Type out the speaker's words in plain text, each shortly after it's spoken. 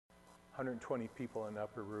120 people in the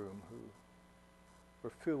upper room who were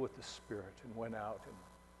filled with the Spirit and went out and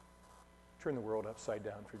turned the world upside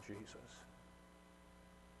down for Jesus.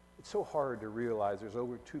 It's so hard to realize there's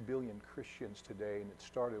over 2 billion Christians today, and it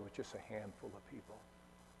started with just a handful of people.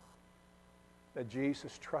 That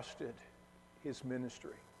Jesus trusted his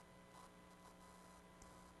ministry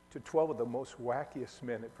to 12 of the most wackiest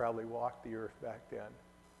men that probably walked the earth back then,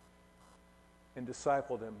 and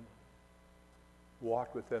discipled them,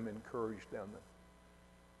 walked with them, encouraged them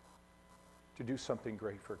to do something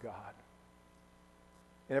great for God.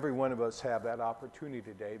 And every one of us have that opportunity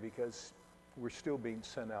today because we're still being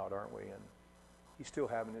sent out, aren't we? And he's still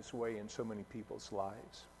having his way in so many people's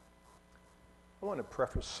lives. I want to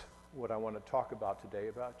preface what I want to talk about today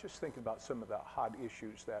about just thinking about some of the hot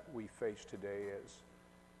issues that we face today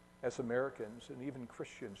as Americans and even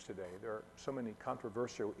Christians today. There are so many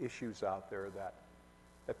controversial issues out there that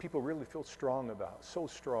people really feel strong about, so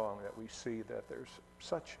strong that we see that there's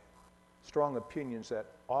such strong opinions that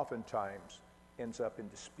oftentimes ends up in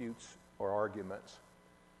disputes or arguments.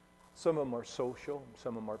 Some of them are social,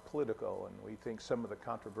 some of them are political, and we think some of the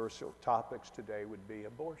controversial topics today would be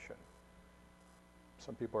abortion.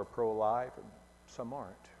 Some people are pro-life and some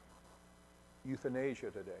aren't. Euthanasia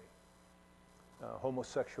today.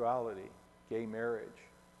 Homosexuality, gay marriage,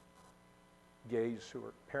 gays who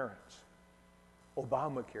are parents.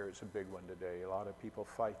 Obamacare is a big one today. A lot of people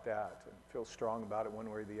fight that and feel strong about it one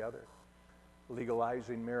way or the other.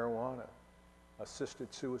 Legalizing marijuana,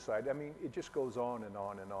 assisted suicide. I mean, it just goes on and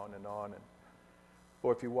on and on and on. And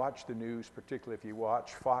boy, if you watch the news, particularly if you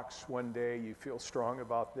watch Fox one day, you feel strong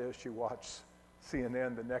about this. You watch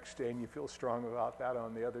CNN the next day and you feel strong about that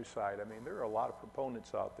on the other side. I mean, there are a lot of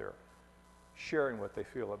proponents out there sharing what they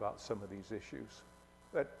feel about some of these issues.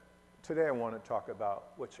 But today I want to talk about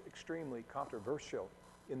what's extremely controversial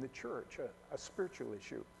in the church, a spiritual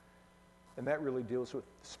issue. And that really deals with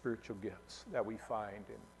spiritual gifts that we find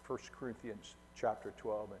in 1 Corinthians chapter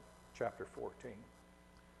 12 and chapter 14.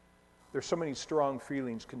 There's so many strong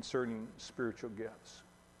feelings concerning spiritual gifts.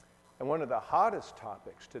 And one of the hottest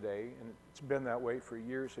topics today, and it's been that way for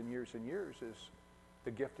years and years and years, is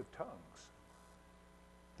the gift of tongues.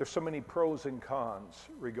 There's so many pros and cons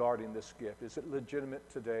regarding this gift. Is it legitimate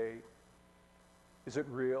today? Is it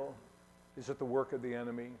real? Is it the work of the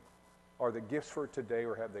enemy? Are the gifts for today,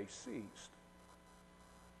 or have they ceased?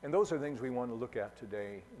 And those are things we want to look at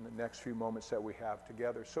today in the next few moments that we have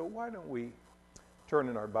together. So why don't we turn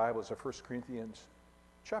in our Bibles to 1 Corinthians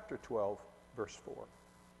chapter 12, verse 4.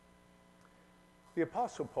 The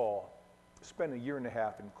Apostle Paul spent 1.5 years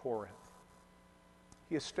in Corinth.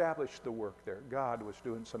 He established the work there. God was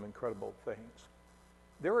doing some incredible things.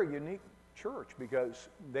 They're a unique church because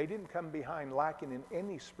they didn't come behind lacking in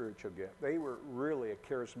any spiritual gift. They were really a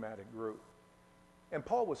charismatic group. And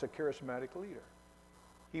Paul was a charismatic leader.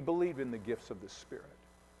 He believed in the gifts of the Spirit.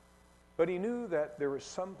 But he knew that there was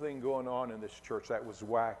something going on in this church that was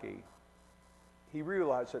wacky. He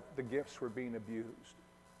realized that the gifts were being abused.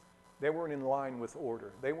 They weren't in line with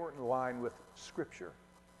order. They weren't in line with Scripture.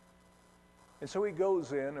 And so he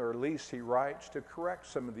goes in, or at least he writes, to correct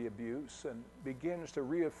some of the abuse and begins to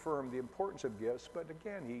reaffirm the importance of gifts. But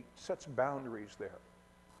again, he sets boundaries there.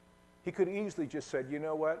 He could easily just said, you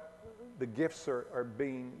know what, the gifts are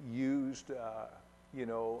being used,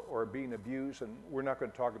 or being abused, and we're not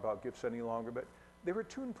going to talk about gifts any longer, but they were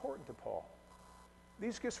too important to Paul.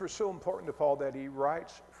 These gifts were so important to Paul that he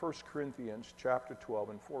writes 1 Corinthians chapter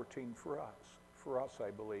 12 and 14 for us,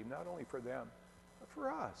 I believe, not only for them, but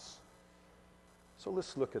for us. So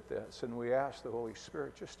let's look at this, and we ask the Holy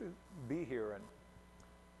Spirit just to be here and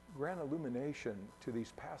grant illumination to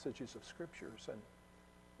these passages of Scriptures. And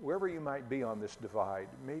wherever you might be on this divide,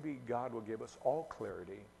 maybe God will give us all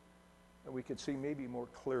clarity, and we can see maybe more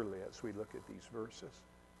clearly as we look at these verses.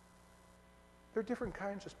 There are different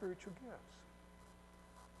kinds of spiritual gifts.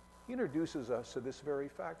 He introduces us to this very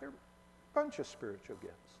fact. There are a bunch of spiritual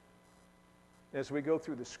gifts. As we go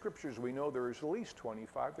through the Scriptures, we know there is at least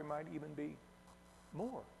 25. There might even be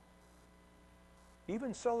more.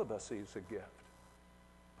 Even celibacy is a gift.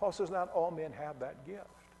 Paul says not all men have that gift,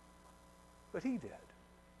 but he did.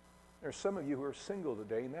 There's some of you who are single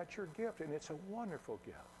today, and that's your gift, and it's a wonderful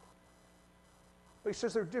gift. But he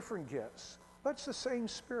says there are different gifts, but it's the same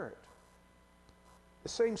Spirit. The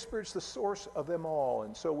same Spirit's the source of them all,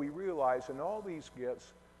 and so we realize in all these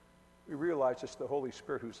gifts, we realize it's the Holy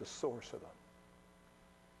Spirit who's the source of them.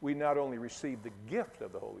 We not only receive the gift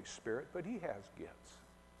of the Holy Spirit, but he has gifts.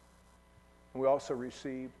 And we also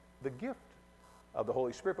receive the gift of the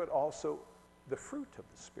Holy Spirit, but also the fruit of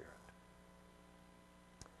the Spirit.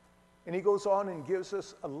 And he goes on and gives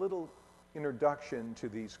us a little introduction to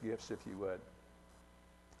these gifts, if you would.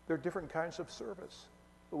 They're different kinds of service,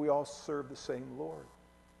 but we all serve the same Lord.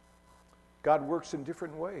 God works in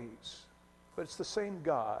different ways, but it's the same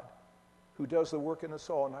God who does the work in us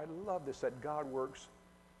all. And I love this, that God works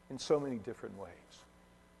in so many different ways.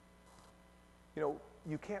 You know,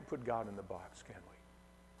 you can't put God in the box, can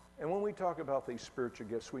we? And when we talk about these spiritual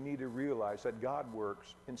gifts, we need to realize that God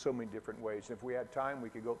works in so many different ways. If we had time, we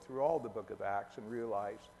could go through all the book of Acts and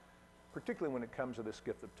realize, particularly when it comes to this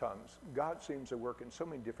gift of tongues, God seems to work in so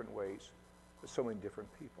many different ways with so many different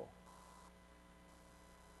people.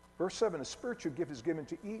 Verse 7, a spiritual gift is given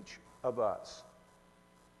to each of us.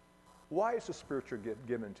 Why is the spiritual gift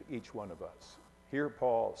given to each one of us? Here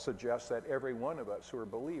Paul suggests that every one of us who are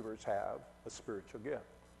believers have a spiritual gift.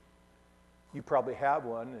 You probably have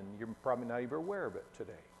one, and you're probably not even aware of it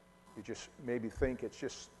today. You just maybe think it's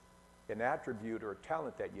just an attribute or a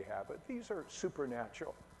talent that you have, but these are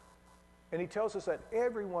supernatural. And he tells us that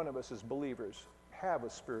every one of us as believers have a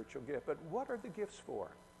spiritual gift. But what are the gifts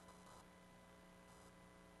for?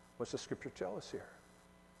 What's the scripture tell us here?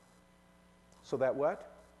 So that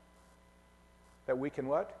what? That we can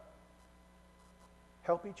what?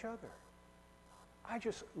 Help each other. I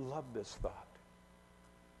just love this thought.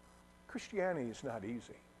 Christianity is not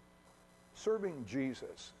easy. Serving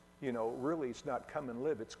Jesus, you know, really it's not come and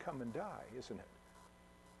live, it's come and die, isn't it?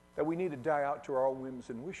 That we need to die out to our own whims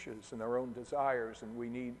and wishes and our own desires, and we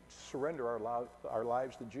need to surrender our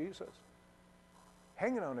lives to Jesus.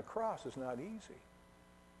 Hanging on a cross is not easy.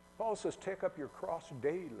 Paul says, take up your cross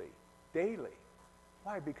daily, daily.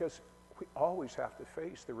 Why? Because we always have to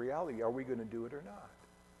face the reality, are we going to do it or not?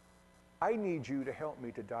 I need you to help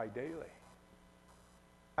me to die daily.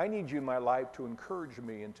 I need you in my life to encourage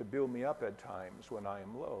me and to build me up at times when I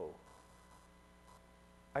am low.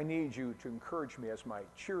 I need you to encourage me as my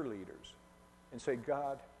cheerleaders and say,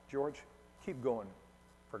 God, George, keep going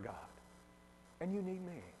for God. And you need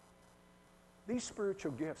me. These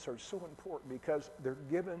spiritual gifts are so important because they're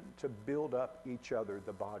given to build up each other,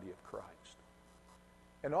 the body of Christ.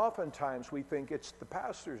 And oftentimes we think it's the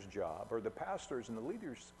pastor's job or the pastor's and the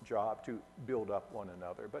leader's job to build up one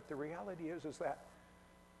another. But the reality is that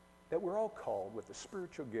we're all called with a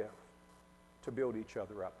spiritual gift to build each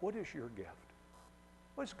other up. What is your gift?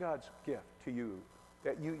 What's God's gift to you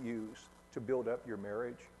that you use to build up your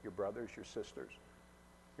marriage, your brothers, your sisters,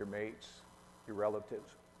 your mates, your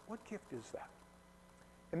relatives? What gift is that?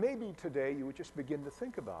 And maybe today you would just begin to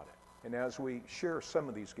think about it. And as we share some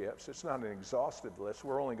of these gifts, it's not an exhaustive list.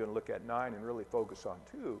 We're only going to look at 9 and really focus on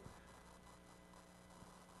 2.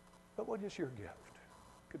 But what is your gift?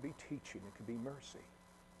 It could be teaching. It could be mercy.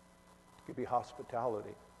 It could be hospitality.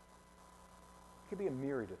 It could be a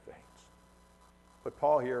myriad of things. But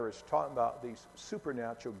Paul here is talking about these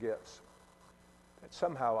supernatural gifts that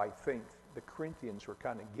somehow I think the Corinthians were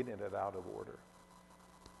kind of getting it out of order.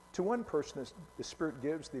 To one person, the Spirit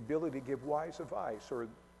gives the ability to give wise advice, or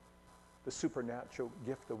the supernatural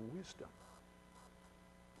gift of wisdom.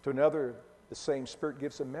 To another, the same Spirit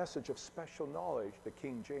gives a message of special knowledge. The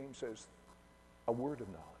King James says, a word of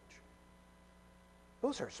knowledge.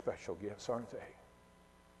 Those are special gifts, aren't they?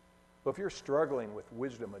 Well, if you're struggling with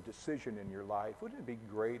wisdom, a decision in your life, wouldn't it be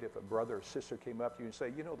great if a brother or sister came up to you and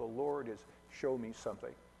say, you know, the Lord has shown me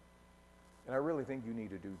something, and I really think you need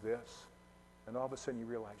to do this. And all of a sudden you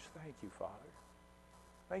realize, thank you, Father.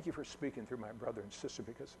 Thank you for speaking through my brother and sister,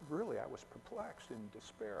 because really I was perplexed in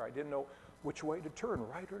despair. I didn't know which way to turn,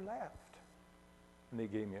 right or left. And they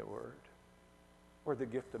gave me a word. Or the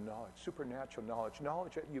gift of knowledge, supernatural knowledge,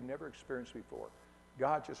 knowledge that you've never experienced before.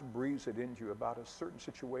 God just breathes it into you about a certain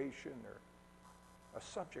situation or a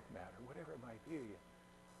subject matter, whatever it might be.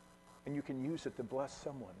 And you can use it to bless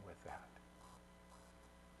someone with that.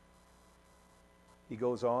 He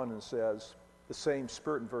goes on and says, the same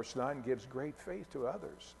Spirit in verse 9 gives great faith to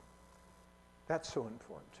others. That's so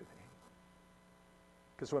important to me.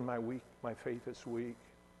 Because when my faith is weak,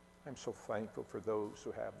 I'm so thankful for those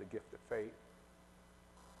who have the gift of faith,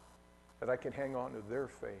 that I can hang on to their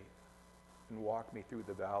faith and walk me through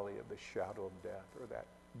the valley of the shadow of death, or that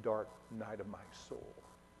dark night of my soul.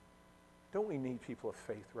 Don't we need people of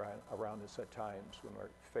faith around us at times when our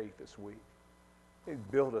faith is weak? They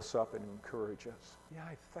build us up and encourage us. Yeah,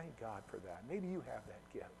 I thank God for that. Maybe you have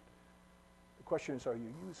that gift. The question is, are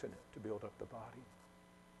you using it to build up the body?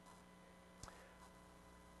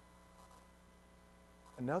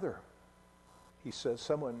 Another, he says,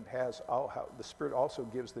 someone has, the Spirit also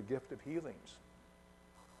gives the gift of healings.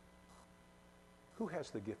 Who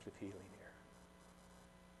has the gift of healing here?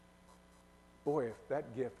 Boy, if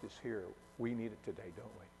that gift is here, we need it today,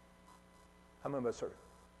 don't we? How many of us are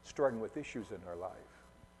struggling with issues in our life?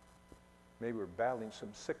 Maybe we're battling some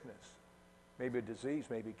sickness, maybe a disease,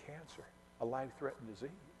 maybe cancer, a life-threatening disease.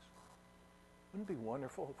 Wouldn't it be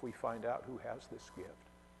wonderful if we find out who has this gift?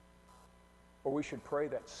 Or we should pray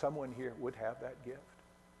that someone here would have that gift.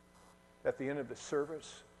 At the end of the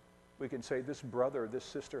service, we can say this brother or this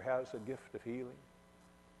sister has a gift of healing.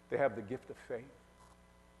 They have the gift of faith.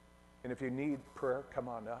 And if you need prayer, come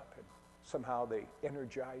on up. And somehow they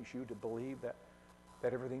energize you to believe that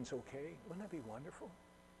everything's okay. Wouldn't that be wonderful?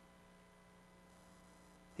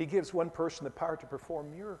 He gives one person the power to perform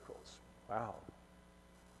miracles. Wow.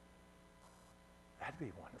 That'd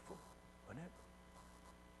be wonderful, wouldn't it?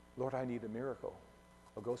 Lord, I need a miracle.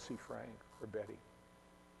 I'll go see Frank or Betty.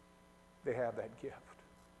 They have that gift.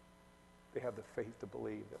 They have the faith to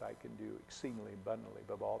believe that I can do exceedingly abundantly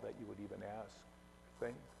above all that you would even ask,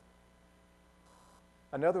 think.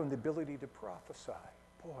 Another one, the ability to prophesy.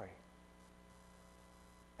 Boy,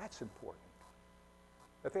 that's important.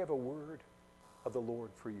 That they have a word of the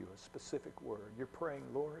Lord for you, a specific word. You're praying,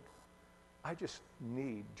 Lord, I just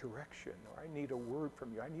need direction, or I need a word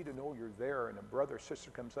from you. I need to know you're there. And a brother or sister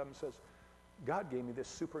comes up and says, God gave me this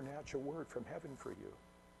supernatural word from heaven for you.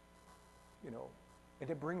 You know, and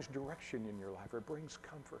it brings direction in your life, or it brings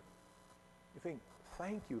comfort. You think,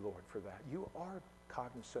 thank you, Lord, for that. You are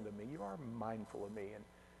cognizant of me. You are mindful of me. And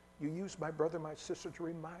you use my brother, my sister to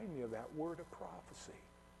remind me of that word of prophecy.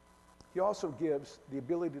 He also gives the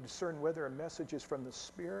ability to discern whether a message is from the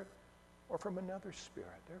Spirit or from another spirit.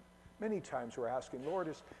 Many times we're asking, Lord,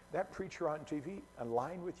 is that preacher on TV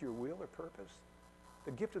aligned with your will or purpose?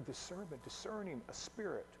 The gift of discernment, discerning a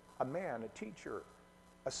spirit, a man, a teacher,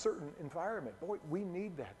 a certain environment. Boy, we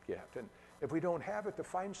need that gift. And if we don't have it, to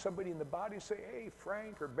find somebody in the body and say, hey,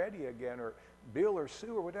 Frank or Betty again, or Bill or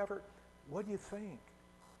Sue or whatever, what do you think?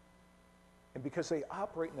 And because they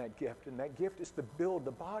operate in that gift, and that gift is to build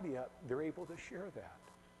the body up, they're able to share that.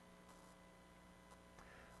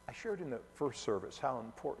 I shared in the first service how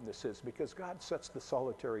important this is, because God sets the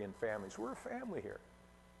solitary in families. We're a family here.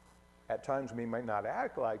 At times we might not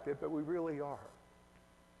act like it, but we really are.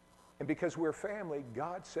 And because we're family,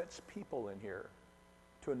 God sets people in here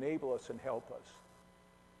to enable us and help us,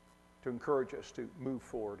 to encourage us to move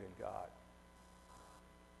forward in God.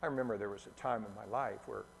 I remember there was a time in my life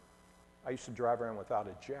where I used to drive around without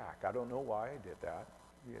a jack. I don't know why I did that.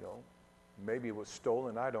 You know, maybe it was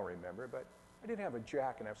stolen, I don't remember, but I didn't have a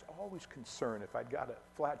jack, and I was always concerned if I'd got a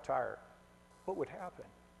flat tire, what would happen?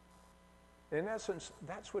 In essence,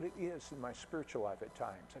 that's what it is in my spiritual life at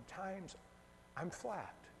times. At times, I'm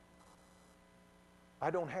flat.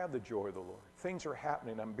 I don't have the joy of the Lord. Things are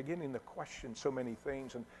happening. I'm beginning to question so many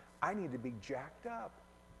things, and I need to be jacked up.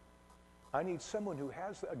 I need someone who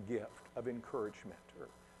has a gift of encouragement or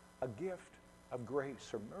a gift of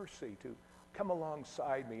grace or mercy to come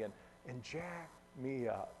alongside me and jack me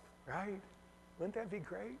up, right? Wouldn't that be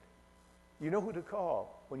great? You know who to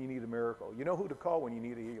call when you need a miracle. You know who to call when you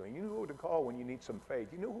need a healing. You know who to call when you need some faith.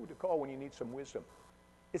 You know who to call when you need some wisdom.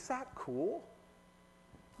 Is that cool?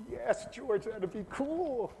 Yes, George, that'd be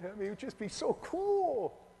cool. I mean, it would just be so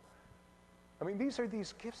cool. I mean, these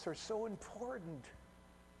gifts are so important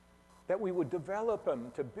that we would develop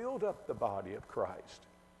them to build up the body of Christ.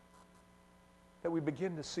 That we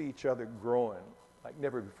begin to see each other growing like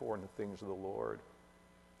never before in the things of the Lord.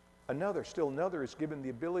 Still another is given the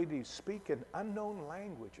ability to speak in unknown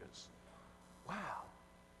languages. Wow.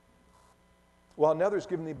 While another is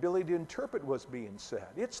given the ability to interpret what's being said.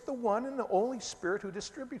 It's the one and the only Spirit who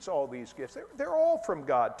distributes all these gifts. They're all from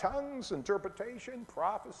God. Tongues, interpretation,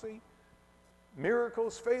 prophecy,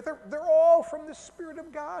 miracles, faith. They're all from the Spirit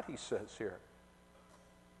of God, he says here.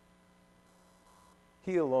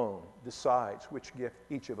 He alone decides which gift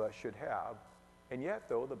each of us should have. And yet,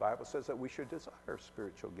 though, the Bible says that we should desire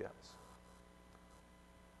spiritual gifts.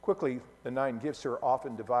 Quickly, the 9 gifts are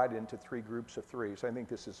often divided into 3 groups of 3. So I think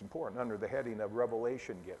this is important under the heading of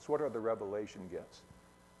revelation gifts. What are the revelation gifts?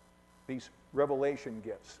 These revelation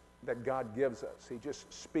gifts that God gives us. He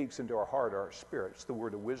just speaks into our heart, our spirit. It's the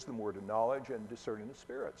word of wisdom, word of knowledge, and discerning of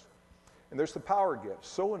spirits. And there's the power gifts,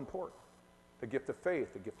 so important. The gift of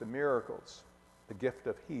faith, the gift of miracles, the gift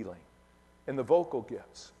of healing, and the vocal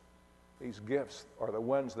gifts. These gifts are the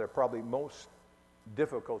ones that are probably most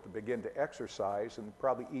difficult to begin to exercise and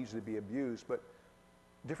probably easy to be abused, but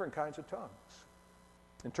different kinds of tongues,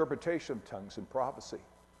 interpretation of tongues and prophecy.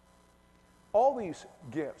 All these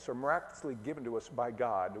gifts are miraculously given to us by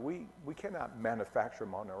God. We cannot manufacture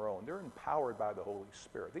them on our own. They're empowered by the Holy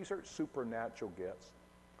Spirit. These are supernatural gifts.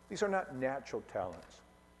 These are not natural talents.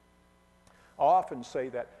 I often say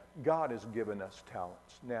that God has given us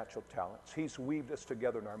talents, natural talents. He's weaved us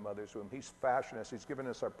together in our mother's womb. He's fashioned us. He's given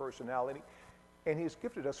us our personality. And he's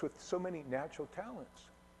gifted us with so many natural talents.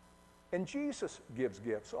 And Jesus gives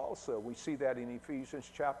gifts also. We see that in Ephesians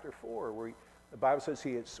chapter 4, where the Bible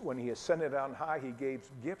says when he ascended on high, he gave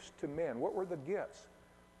gifts to men. What were the gifts?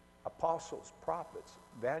 Apostles, prophets,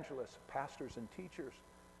 evangelists, pastors, and teachers.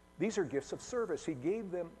 These are gifts of service. He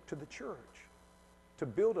gave them to the church, to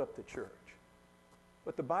build up the church.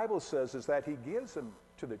 What the Bible says is that he gives them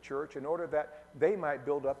to the church in order that they might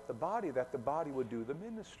build up the body, that the body would do the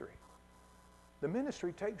ministry. The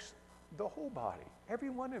ministry takes the whole body, every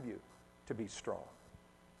one of you, to be strong.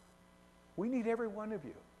 We need every one of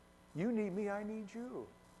you. You need me, I need you.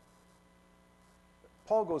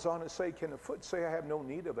 Paul goes on to say, can a foot say I have no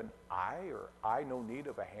need of an eye, or I no need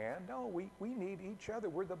of a hand? No, we need each other.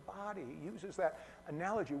 We're the body. He uses that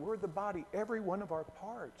analogy. We're the body. Every one of our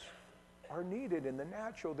parts are needed in the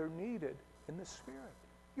natural. They're needed in the spirit.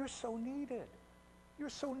 You're so needed. You're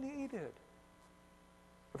so needed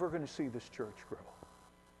if we're going to see this church grow.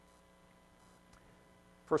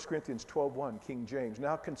 1 Corinthians 12:1, King James.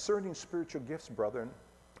 Now concerning spiritual gifts, brethren,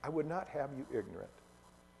 I would not have you ignorant.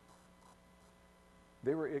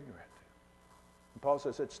 They were ignorant. And Paul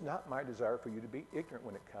says, it's not my desire for you to be ignorant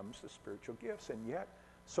when it comes to spiritual gifts. And yet,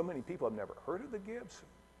 so many people have never heard of the gifts,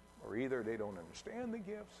 or either they don't understand the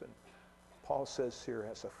gifts. And Paul says here,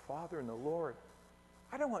 as a father in the Lord,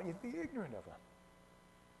 I don't want you to be ignorant of them.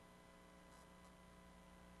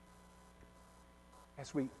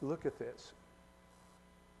 As we look at this,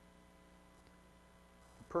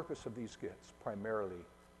 the purpose of these gifts primarily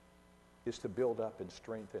is to build up and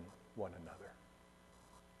strengthen one another.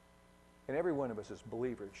 And every one of us as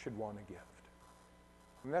believers should want a gift.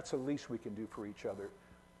 And that's the least we can do for each other,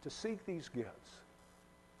 to seek these gifts,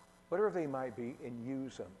 whatever they might be, and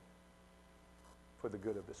use them for the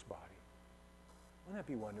good of this body. Wouldn't that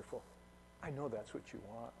be wonderful? I know that's what you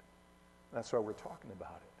want. That's why we're talking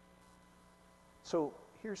about it. So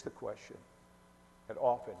here's the question that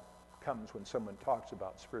often comes when someone talks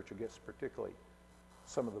about spiritual gifts, particularly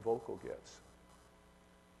some of the vocal gifts.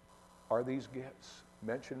 Are these gifts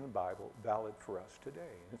mentioned in the Bible valid for us today?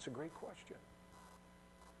 And it's a great question.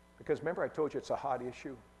 Because remember I told you it's a hot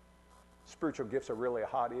issue. Spiritual gifts are really a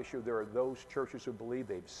hot issue. There are those churches who believe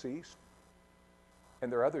they've ceased.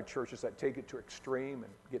 And there are other churches that take it to extreme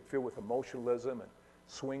and get filled with emotionalism and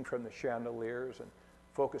swing from the chandeliers and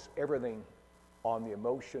focus everything on the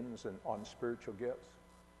emotions and on spiritual gifts.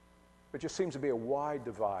 It just seems to be a wide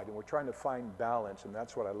divide, and we're trying to find balance, and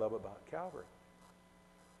that's what I love about Calvary.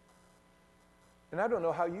 And I don't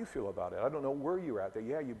know how you feel about it. I don't know where you're at. That,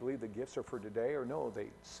 yeah, you believe the gifts are for today, or no, they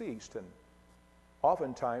ceased. And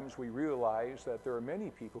oftentimes we realize that there are many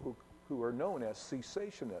people who are known as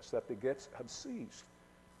cessationists, that the gifts have ceased.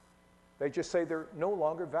 They just say they're no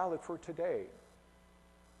longer valid for today.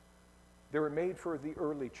 They were made for the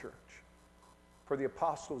early church, for the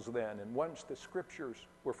apostles then. And once the scriptures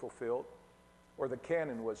were fulfilled, or the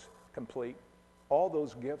canon was complete, all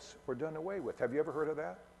those gifts were done away with. Have you ever heard of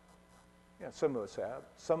that? Yeah, some of us have.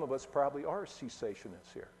 Some of us probably are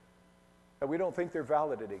cessationists here. And we don't think they're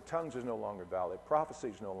valid today. Tongues is no longer valid. Prophecy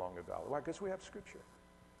is no longer valid. Why? Because we have Scripture.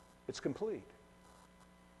 It's complete.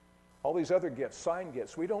 All these other gifts, sign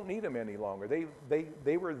gifts, we don't need them any longer.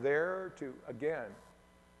 They were there to, again,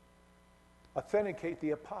 authenticate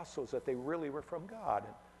the apostles that they really were from God.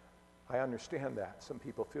 And I understand that. Some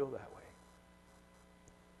people feel that way.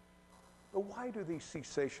 But why do these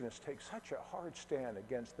cessationists take such a hard stand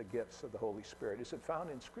against the gifts of the Holy Spirit? Is it found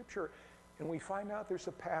in Scripture? And we find out there's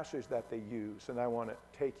a passage that they use, and I want to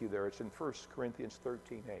take you there. It's in 1 Corinthians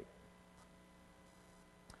 13:8.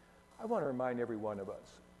 I want to remind every one of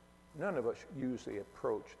us, none of us usually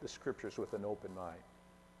approach the Scriptures with an open mind.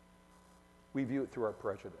 We view it through our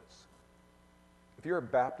prejudice. If you're a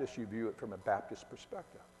Baptist, you view it from a Baptist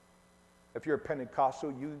perspective. If you're a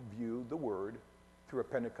Pentecostal, you view the Word through a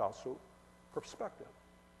Pentecostal perspective.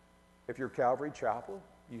 If you're Calvary Chapel,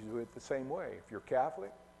 you do it the same way. If you're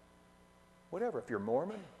Catholic, whatever. If you're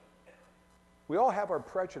Mormon, we all have our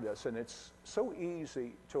prejudice, and it's so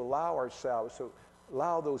easy to allow ourselves, to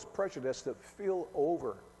allow those prejudices to fill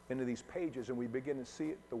over into these pages, and we begin to see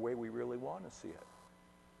it the way we really want to see it.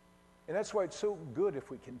 And that's why it's so good if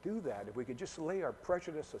we can do that, if we could just lay our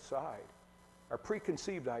prejudice aside, our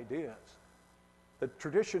preconceived ideas, the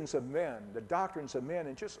traditions of men, the doctrines of men,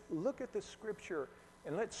 and just look at the Scripture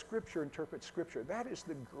and let Scripture interpret Scripture. That is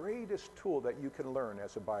the greatest tool that you can learn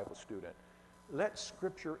as a Bible student. Let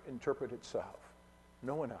Scripture interpret itself.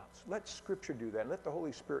 No one else. Let Scripture do that. Let the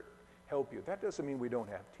Holy Spirit help you. That doesn't mean we don't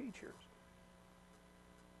have teachers.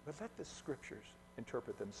 But let the Scriptures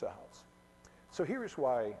interpret themselves. So here's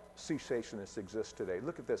why cessationists exist today.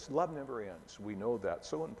 Look at this. Love never ends. We know that.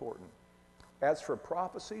 So important. As for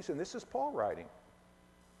prophecies, and this is Paul writing,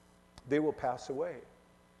 they will pass away.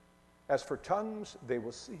 As for tongues, they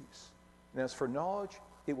will cease. And as for knowledge,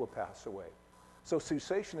 it will pass away. So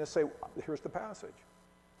cessationists say, here's the passage.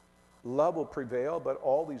 Love will prevail, but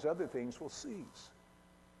all these other things will cease.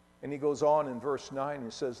 And he goes on in verse 9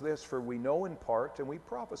 and says this, for we know in part and we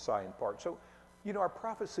prophesy in part. So, our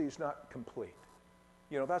prophecy is not complete.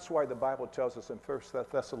 That's why the Bible tells us in 1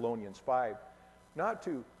 Thessalonians 5 not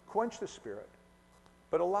to quench the Spirit,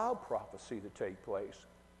 but allow prophecy to take place,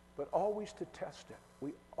 but always to test it.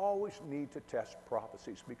 We always need to test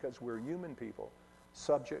prophecies because we're human people,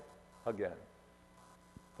 subject, again,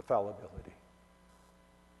 to fallibility.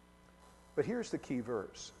 But here's the key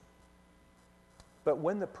verse. But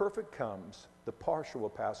when the perfect comes, the partial will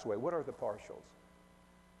pass away. What are the partials?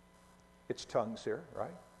 It's tongues here,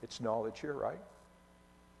 right? It's knowledge here, right?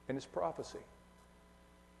 And it's prophecy.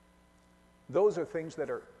 Those are things that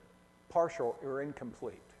are partial or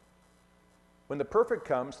incomplete. When the perfect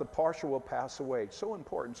comes, the partial will pass away. So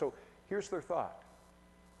important. So here's their thought.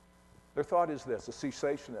 Their thought is this, a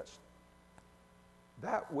cessationist.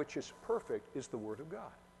 That which is perfect is the Word of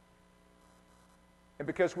God. And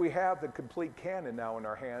because we have the complete canon now in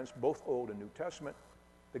our hands, both Old and New Testament,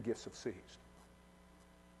 the gifts have ceased.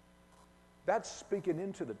 That's speaking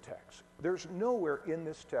into the text. There's nowhere in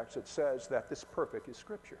this text that says that this perfect is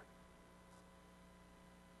Scripture.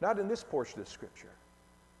 Not in this portion of Scripture.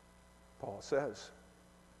 Paul says,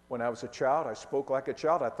 when I was a child, I spoke like a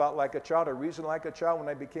child, I thought like a child, I reasoned like a child. When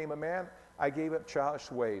I became a man, I gave up childish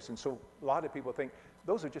ways. And so a lot of people think,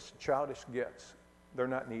 those are just childish gifts. They're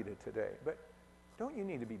not needed today. But don't you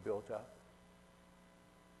need to be built up?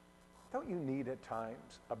 Don't you need at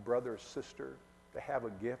times a brother or sister to have a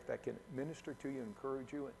gift that can minister to you,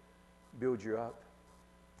 encourage you, and build you up?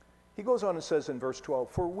 He goes on and says in verse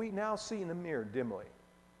 12, for we now see in a mirror dimly,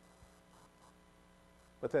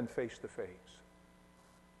 but then face to face.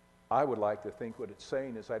 I would like to think what it's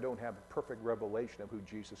saying is I don't have a perfect revelation of who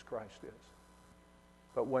Jesus Christ is.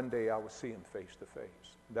 But one day I will see him face to face.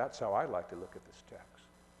 That's how I like to look at this text.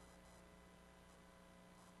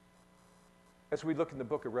 As we look in the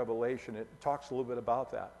book of Revelation, it talks a little bit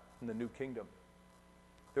about that in the new kingdom.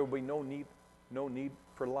 There will be no need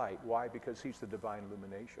for light. Why? Because he's the divine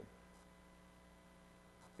illumination.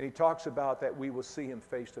 And he talks about that we will see him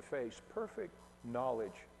face to face. Perfect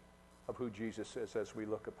knowledge of who Jesus is as we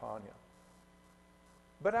look upon him.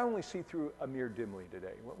 But I only see through a mirror dimly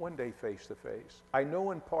today. One day face to face. I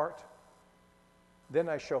know in part, then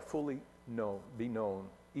I shall fully be known,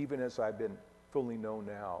 even as I've been fully known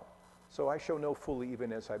now. So I shall know fully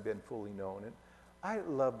even as I've been fully known. And I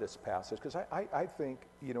love this passage because I think,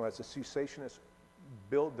 as the cessationists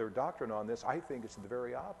build their doctrine on this, I think it's the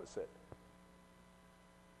very opposite.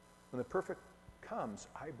 When the perfect comes,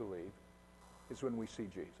 I believe, is when we see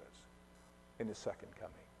Jesus in his second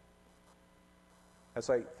coming. As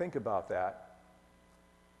I think about that,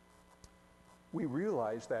 we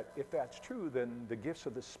realize that if that's true, then the gifts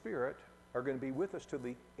of the Spirit are going to be with us to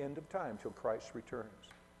the end of time, till Christ returns.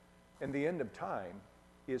 And the end of time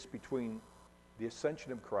is between the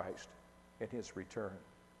ascension of Christ and his return.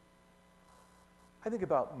 I think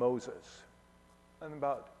about Moses and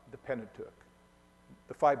about the Pentateuch,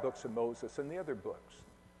 the 5 books of Moses and the other books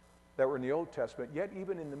that were in the Old Testament. Yet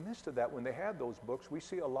even in the midst of that, when they had those books, we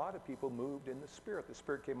see a lot of people moved in the Spirit. The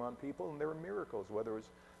Spirit came on people and there were miracles, whether it was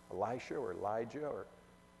Elisha or Elijah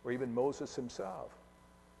or even Moses himself.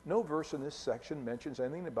 No verse in this section mentions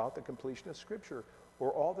anything about the completion of Scripture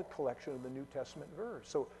or all the collection of the New Testament verse.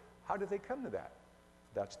 So how did they come to that?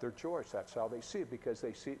 That's their choice. That's how they see it, because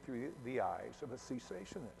they see it through the eyes of a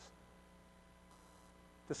cessationist.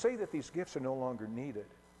 To say that these gifts are no longer needed,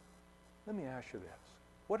 let me ask you this.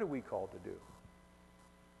 What are we called to do?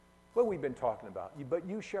 What we've been talking about. But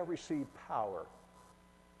you shall receive power,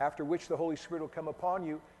 after which the Holy Spirit will come upon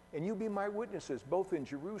you, and you be my witnesses, both in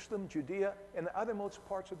Jerusalem, Judea, and the othermost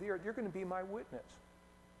parts of the earth. You're going to be my witness.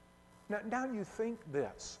 Now you think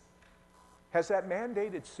this. Has that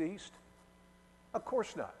mandated ceased? Of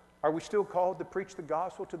course not. Are we still called to preach the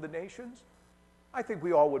gospel to the nations? I think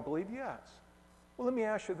we all would believe yes. Well, let me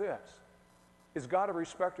ask you this. Is God a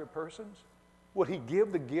respecter of persons? Would he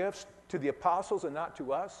give the gifts to the apostles and not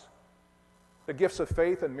to us? The gifts of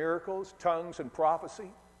faith and miracles, tongues and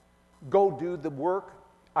prophecy? Go do the work.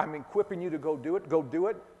 I'm equipping you to go do it. Go do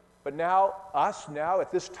it. But now,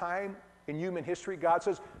 at this time in human history, God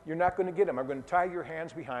says, you're not going to get them. I'm going to tie your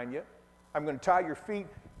hands behind you. I'm going to tie your feet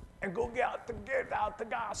and go get out the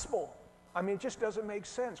gospel. I mean, it just doesn't make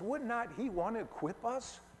sense. Would not he want to equip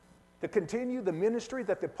us to continue the ministry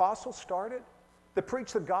that the apostles started, to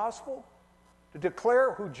preach the gospel? To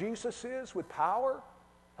declare who Jesus is with power?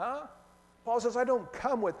 Huh? Paul says, I don't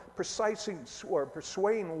come with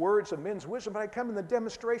persuading words of men's wisdom, but I come in the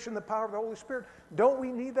demonstration of the power of the Holy Spirit. Don't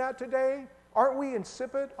we need that today? Aren't we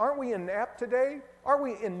insipid? Aren't we inept today? Aren't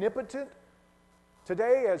we omnipotent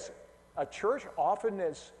today as a church? Often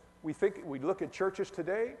as we look at churches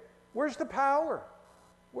today, where's the power?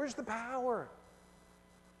 Where's the power?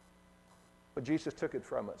 But Jesus took it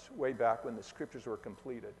from us way back when the scriptures were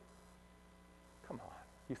completed. Come on,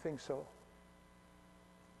 you think so?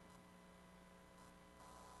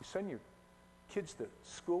 You send your kids to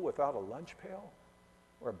school without a lunch pail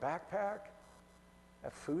or a backpack,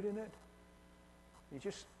 have food in it? You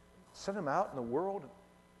just send them out in the world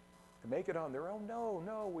to make it on their own?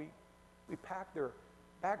 No, we pack their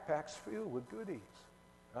backpacks filled with goodies,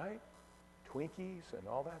 right? Twinkies and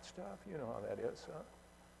all that stuff. You know how that is, huh?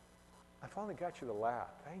 I finally got you to laugh.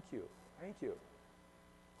 Thank you. Thank you.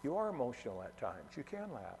 You are emotional at times. You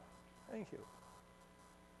can laugh. Thank you.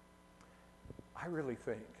 I really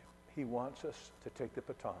think he wants us to take the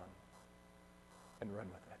baton and run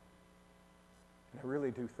with it. And I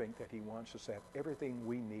really do think that he wants us to have everything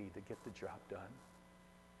we need to get the job done.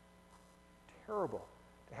 Terrible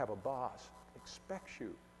to have a boss that expects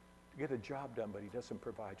you to get a job done, but he doesn't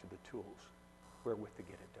provide you the tools wherewith to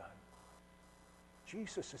get it done.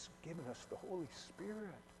 Jesus has given us the Holy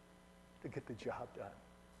Spirit to get the job done.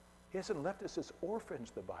 He hasn't left us as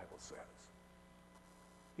orphans, the Bible says.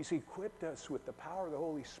 He's equipped us with the power of the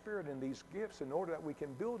Holy Spirit and these gifts in order that we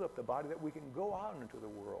can build up the body, that we can go out into the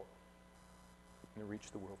world and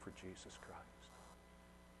reach the world for Jesus Christ.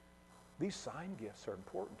 These sign gifts are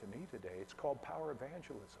important to me today. It's called power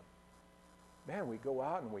evangelism. Man, we go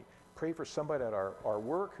out and we pray for somebody at our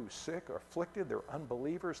work who's sick or afflicted. They're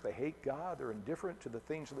unbelievers. They hate God. They're indifferent to the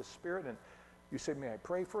things of the Spirit. And you say, may I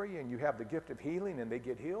pray for you? And you have the gift of healing and they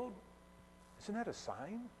get healed. Isn't that a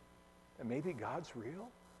sign that maybe God's real?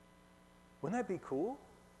 Wouldn't that be cool?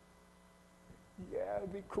 Yeah,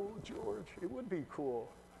 it'd be cool, George. It would be cool.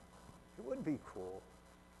 It would be cool.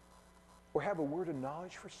 Or have a word of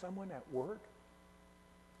knowledge for someone at work.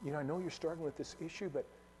 You know, I know you're struggling with this issue, but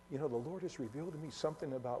you know, the Lord has revealed to me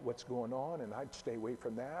something about what's going on, and I'd stay away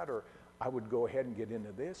from that, or I would go ahead and get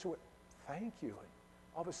into this. Or, thank you. And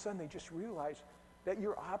all of a sudden, they just realize that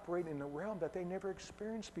you're operating in a realm that they never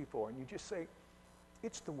experienced before. And you just say,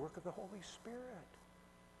 it's the work of the Holy Spirit.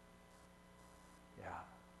 Yeah.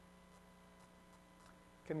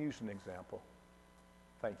 Can I use an example?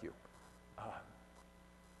 Thank you.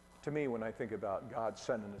 To me, when I think about God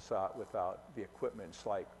sending us out without the equipment, it's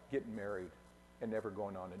like getting married and never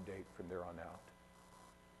going on a date from there on out.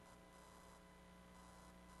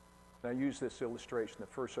 And I use this illustration, the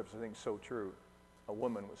first service, I think is so true. A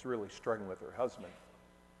woman was really struggling with her husband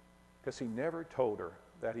because he never told her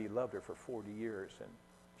that he loved her for 40 years. And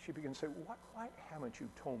she began to say, why haven't you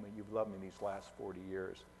told me you've loved me these last 40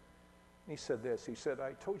 years? And he said this, he said,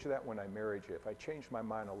 I told you that when I married you. If I change my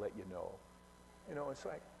mind, I'll let you know. You know, it's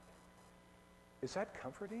like, is that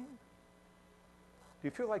comforting? Do you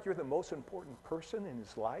feel like you're the most important person in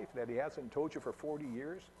his life that he hasn't told you for 40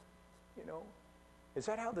 years? You know, is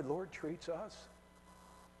that how the Lord treats us?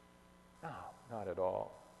 No, not at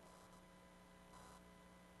all.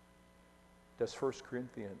 Does 1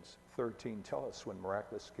 Corinthians 13 tell us when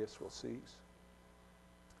miraculous gifts will cease?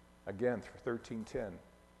 Again, for 13:10,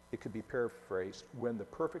 it could be paraphrased, when the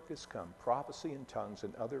perfect is come, prophecy in tongues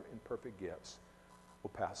and other imperfect gifts will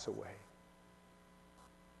pass away.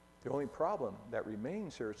 The only problem that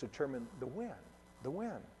remains here is to determine the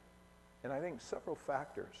when. And I think several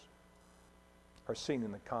factors are seen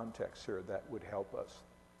in the context here that would help us.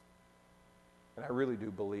 And I really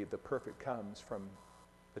do believe the perfect comes from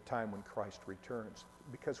the time when Christ returns,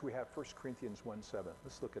 because we have 1 Corinthians 1:7.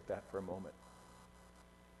 Let's look at that for a moment.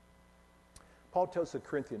 Paul tells the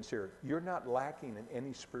Corinthians here, you're not lacking in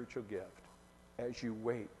any spiritual gift as you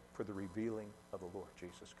wait for the revealing of the Lord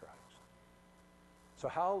Jesus Christ. So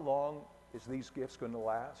how long is these gifts going to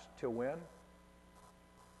last? Till when?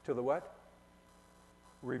 Till the what?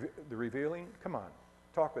 The revealing? Come on,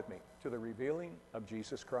 talk with me. To the revealing of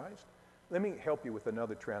Jesus Christ. Let me help you with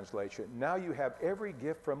another translation. Now you have every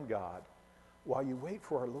gift from God while you wait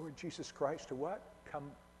for our Lord Jesus Christ to what? Come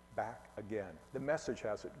back again. The Message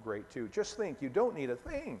has it great too. Just think, you don't need a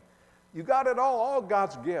thing. You got it all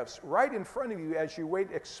God's gifts right in front of you as you wait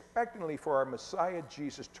expectantly for our Messiah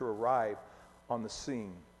Jesus to arrive on the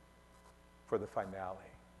scene for the finale.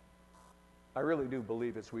 I really do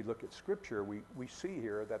believe as we look at Scripture, we see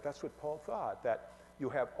here that that's what Paul thought, that you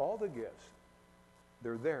have all the gifts.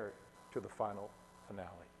 They're there to the final finale.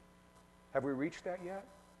 Have we reached that yet?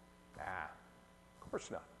 Nah, of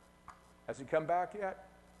course not. Has he come back yet?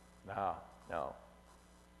 No, no.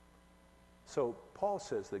 So Paul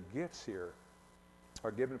says the gifts here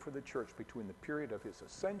are given for the church between the period of his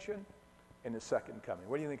ascension and his second coming.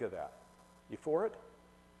 What do you think of that? You for it?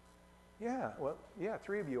 Yeah, well, yeah,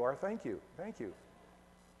 3 of you are. Thank you. Thank you.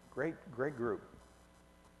 Great group.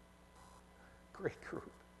 Great group.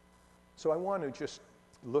 So I want to just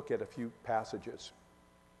look at a few passages.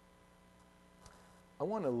 I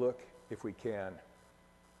want to look, if we can,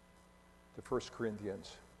 to 1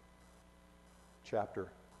 Corinthians chapter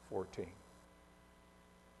 14.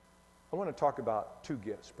 I want to talk about 2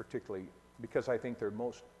 gifts particularly because I think they're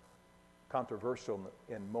most controversial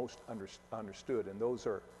and most understood, and those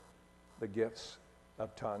are the gifts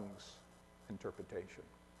of tongues, interpretation,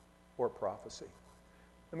 or prophecy.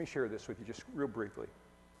 Let me share this with you just real briefly.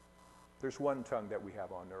 There's one tongue that we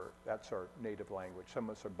have on earth. That's our native language. Some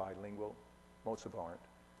of us are bilingual. Most of us aren't.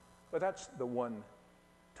 But that's the one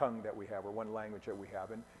tongue that we have, or one language that we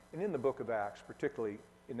have. And in the book of Acts, particularly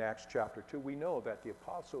in Acts chapter 2, we know that the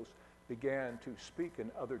apostles began to speak in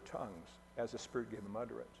other tongues as the Spirit gave them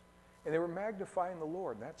utterance. And they were magnifying the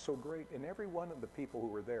Lord, and that's so great. And every one of the people who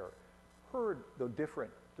were there heard the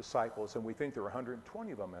different disciples, and we think there were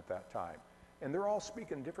 120 of them at that time. And they're all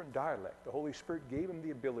speaking different dialect. The Holy Spirit gave them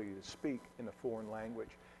the ability to speak in a foreign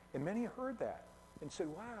language. And many heard that and said,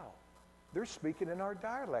 wow, they're speaking in our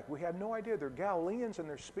dialect. We had no idea. They're Galileans and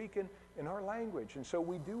they're speaking in our language. And so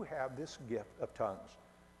we do have this gift of tongues,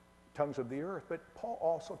 tongues of the earth. But Paul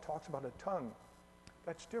also talks about a tongue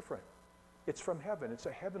that's different. It's from heaven. It's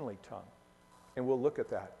a heavenly tongue. And we'll look at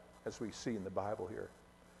that as we see in the Bible here.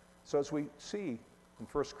 So as we see in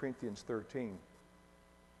 1 Corinthians 13,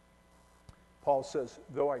 Paul says,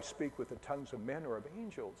 though I speak with the tongues of men or of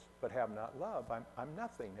angels, but have not love, I'm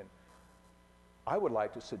nothing. And I would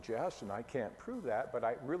like to suggest, and I can't prove that, but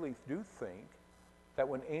I really do think that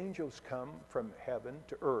when angels come from heaven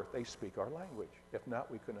to earth, they speak our language. If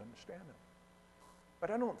not, we couldn't understand them.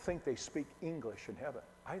 But I don't think they speak English in heaven.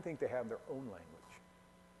 I think they have their own language.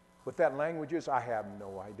 What that language is, I have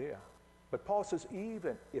no idea. But Paul says,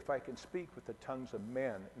 even if I can speak with the tongues of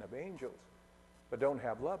men and of angels, but don't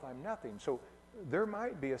have love, I'm nothing. So there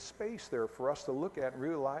might be a space there for us to look at and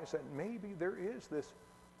realize that maybe there is this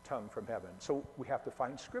tongue from heaven. So we have to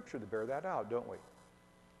find scripture to bear that out, don't we?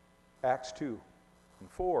 Acts 2 and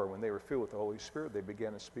 4, when they were filled with the Holy Spirit, they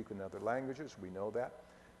began to speak in other languages. We know that.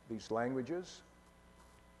 These languages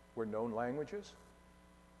were known languages,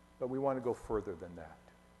 but we want to go further than that.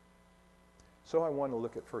 So I want to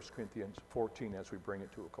look at 1 Corinthians 14 as we bring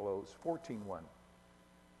it to a close. 14:1.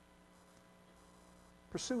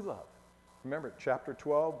 Pursue love. Remember, chapter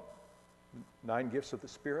 12, 9 gifts of the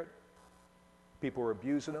Spirit. People are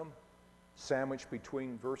abusing them. Sandwiched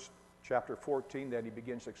between chapter 14 that he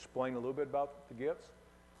begins to explain a little bit about the gifts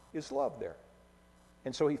is love there.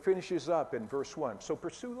 And so he finishes up in verse 1. So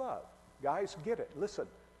pursue love. Guys, get it. Listen.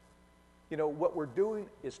 You know, what we're doing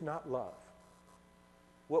is not love.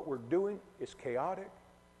 What we're doing is chaotic.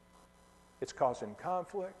 It's causing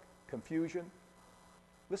conflict, confusion.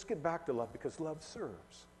 Let's get back to love because love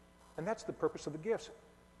serves. And that's the purpose of the gifts,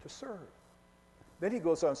 to serve. Then he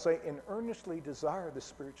goes on to say, and earnestly desire the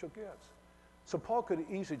spiritual gifts. So Paul could have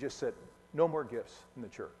easily just said, no more gifts in the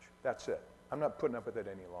church. That's it. I'm not putting up with it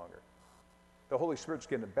any longer. The Holy Spirit's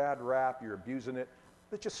getting a bad rap. You're abusing it.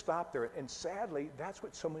 Let's just stop there. And sadly, that's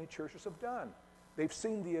what so many churches have done. They've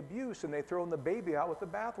seen the abuse and they throw the baby out with the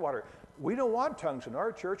bathwater. We don't want tongues in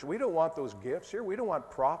our church. We don't want those gifts here. We don't want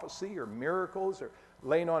prophecy or miracles or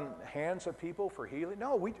laying on hands of people for healing.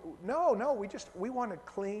 No, we want a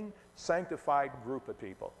clean, sanctified group of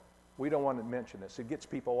people. We don't want to mention this. It gets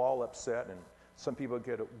people all upset and some people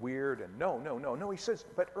get it weird and no. He says,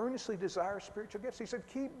 but earnestly desire spiritual gifts. He said,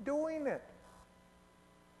 keep doing it.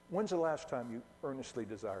 When's the last time you earnestly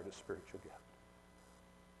desired a spiritual gift?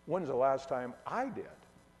 When's the last time I did?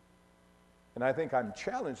 And I think I'm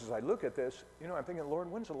challenged as I look at this. You know, I'm thinking,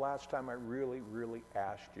 Lord, when's the last time I really, really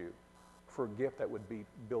asked you for a gift that would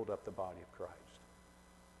build up the body of Christ?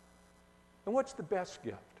 And what's the best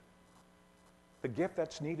gift? The gift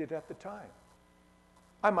that's needed at the time.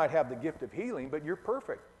 I might have the gift of healing, but you're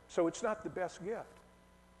perfect, so it's not the best gift.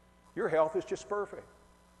 Your health is just perfect.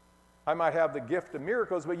 I might have the gift of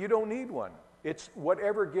miracles, but you don't need one. It's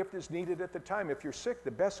whatever gift is needed at the time. If you're sick,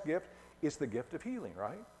 the best gift is the gift of healing,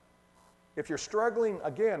 right? If you're struggling,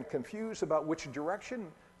 again, confused about which direction,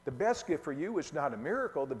 the best gift for you is not a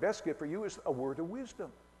miracle. The best gift for you is a word of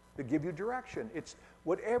wisdom to give you direction. It's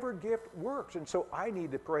whatever gift works. And so I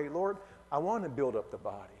need to pray, Lord, I want to build up the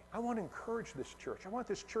body. I want to encourage this church. I want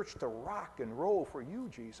this church to rock and roll for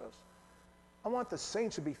you, Jesus. I want the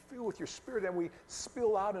saints to be filled with your Spirit, and we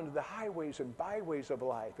spill out into the highways and byways of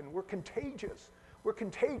life, and we're contagious. We're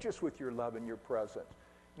contagious with your love and your presence.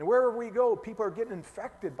 And wherever we go, people are getting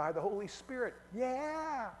infected by the Holy Spirit.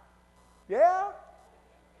 Yeah. Yeah?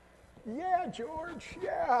 Yeah, George,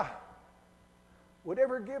 yeah.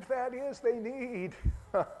 Whatever gift that is they need.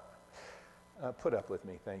 Put up with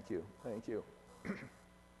me, thank you, thank you.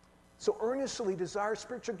 So earnestly desire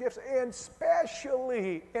spiritual gifts, and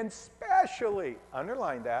especially,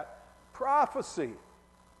 underline that, prophecy.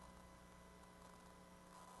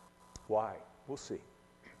 Why? We'll see.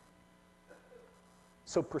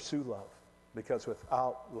 So pursue love, because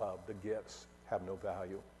without love, the gifts have no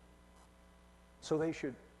value. So they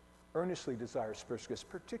should earnestly desire spiritual gifts,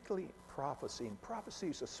 particularly prophecy. And prophecy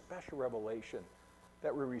is a special revelation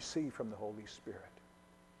that we receive from the Holy Spirit.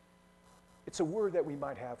 It's a word that we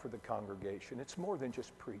might have for the congregation. It's more than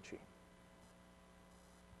just preaching.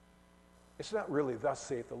 It's not really thus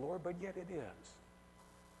saith the Lord, but yet it is.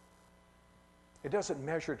 It doesn't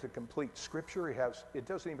measure to complete Scripture. It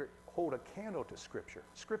doesn't even hold a candle to Scripture.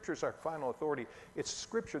 Scripture is our final authority. It's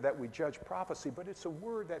Scripture that we judge prophecy, but it's a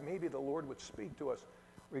word that maybe the Lord would speak to us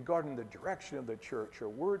regarding the direction of the church, or a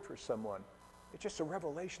word for someone. It's just a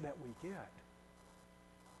revelation that we get.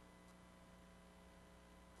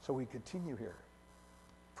 So we continue here.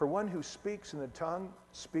 For one who speaks in the tongue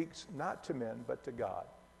speaks not to men, but to God.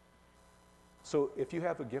 So if you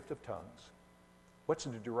have a gift of tongues, what's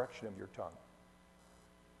the direction of your tongue?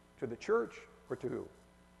 To the church or to who?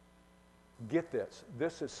 Get this.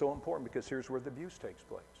 This is so important, because here's where the abuse takes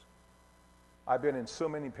place. I've been in so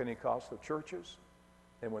many Pentecostal churches,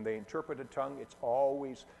 and when they interpret a tongue, it's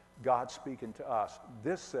always God speaking to us.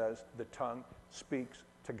 This says the tongue speaks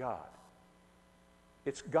to God.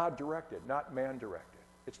 It's God-directed, not man-directed.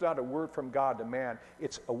 It's not a word from God to man.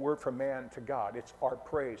 It's a word from man to God. It's our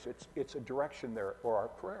praise. It's a direction there, or our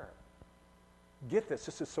prayer. Get this.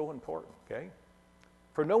 This is so important, okay?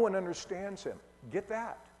 For no one understands him. Get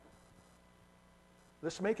that.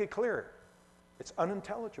 Let's make it clear. It's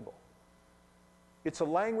unintelligible. It's a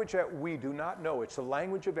language that we do not know. It's the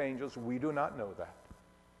language of angels. We do not know that.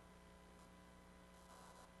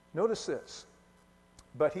 Notice this.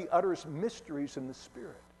 But he utters mysteries in the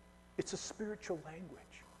Spirit. It's a spiritual language.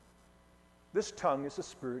 This tongue is a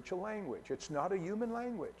spiritual language. It's not a human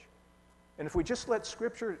language. And if we just let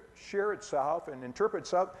Scripture share itself and interpret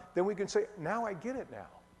itself, then we can say, now I get it now.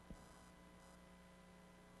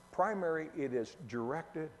 Primary, it is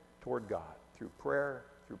directed toward God through prayer,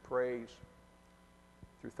 through praise,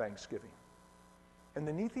 through thanksgiving. And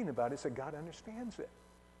the neat thing about it is that God understands it.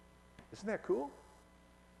 Isn't that cool?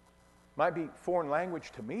 Might be foreign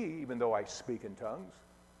language to me, even though I speak in tongues.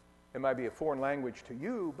 It might be a foreign language to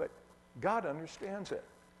you, but God understands it.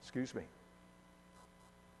 Excuse me.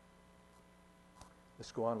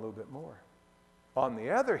 Let's go on a little bit more. On the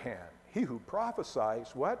other hand, he who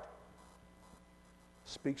prophesies, what?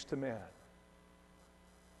 Speaks to man.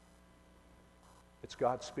 It's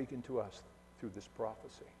God speaking to us through this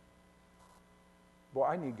prophecy. Boy,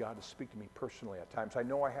 I need God to speak to me personally at times. I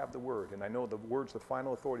know I have the Word, and I know the Word's the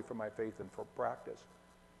final authority for my faith and for practice.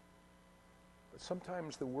 But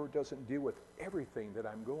sometimes the Word doesn't deal with everything that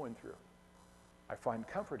I'm going through. I find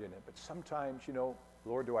comfort in it, but sometimes,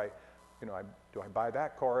 Lord, do I buy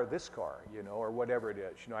that car or this car, or whatever it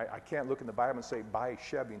is? I can't look in the Bible and say, buy a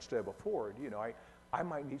Chevy instead of a Ford. I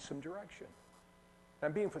might need some direction.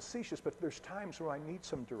 I'm being facetious, but there's times where I need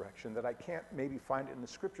some direction that I can't maybe find it in the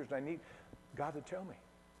Scriptures, and I need God to tell me.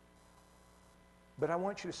 But I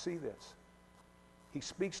want you to see this. He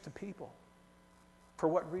speaks to people. For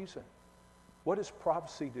what reason? What does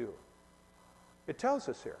prophecy do? It tells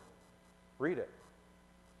us here. Read it.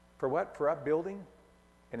 For what? For upbuilding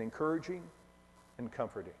and encouraging and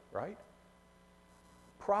comforting, right?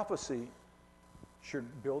 Prophecy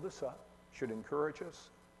should build us up, should encourage us,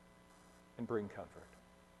 and bring comfort.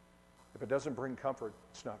 If it doesn't bring comfort,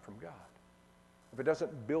 it's not from God. If it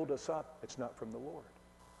doesn't build us up, it's not from the Lord.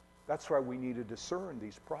 That's why we need to discern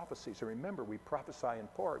these prophecies. And remember, we prophesy in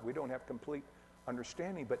part. We don't have complete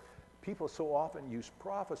understanding, but people so often use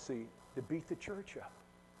prophecy to beat the church up.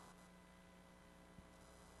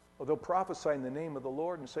 Well, they'll prophesy in the name of the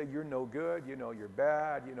Lord and say, you're no good, you're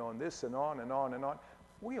bad, and this and on and on and on.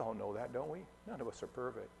 We all know that, don't we? None of us are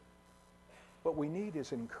perfect. What we need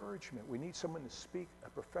is encouragement. We need someone to speak a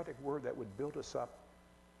prophetic word that would build us up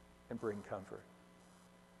and bring comfort.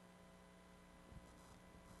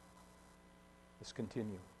 Let's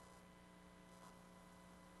continue.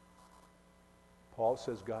 Paul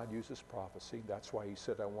says God uses prophecy. That's why he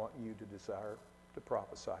said, I want you to desire to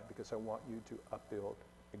prophesy, because I want you to upbuild,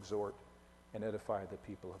 exhort, and edify the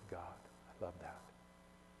people of God. Love that.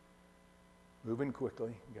 Moving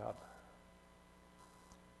quickly, God.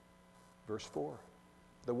 Verse 4.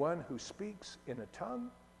 The one who speaks in a tongue,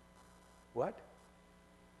 what?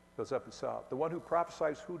 Goes up himself. The one who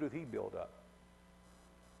prophesies, who did he build up?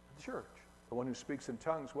 The church. The one who speaks in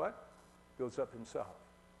tongues, what? Builds up himself.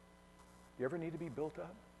 You ever need to be built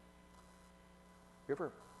up? You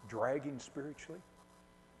ever dragging spiritually?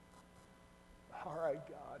 All right,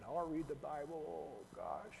 God, I'll read the Bible. Oh,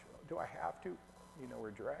 gosh, do I have to? You know,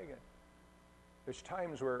 we're dragging. There's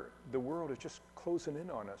times where the world is just closing in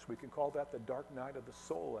on us. We can call that the dark night of the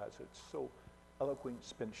soul, as it's so eloquently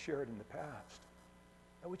been shared in the past.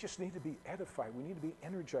 And we just need to be edified. We need to be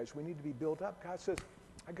energized. We need to be built up. God says,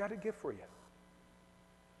 I got a gift for you.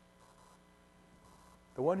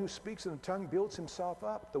 The one who speaks in the tongue builds himself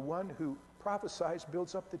up. The one who prophesies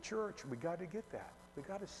builds up the church. We got to get that. We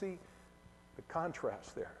got to see the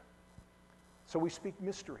contrast there. So we speak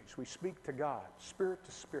mysteries. We speak to God, spirit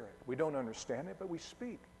to spirit. We don't understand it, but we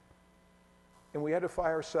speak. And we edify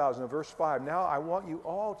ourselves. In verse 5, now I want you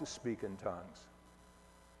all to speak in tongues.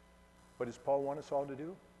 What does Paul want us all to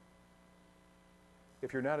do?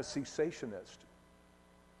 If you're not a cessationist,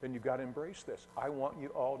 then you've got to embrace this. I want you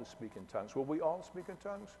all to speak in tongues. Will we all speak in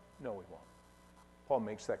tongues? No, we won't. Paul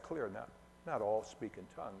makes that clear. Not all speak in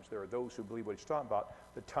tongues. There are those who believe what he's talking about,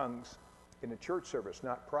 the tongues in a church service,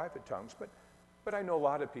 not private tongues. But I know a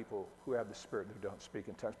lot of people who have the Spirit who don't speak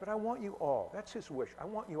in tongues. But I want you all. That's his wish. I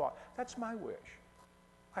want you all. That's my wish.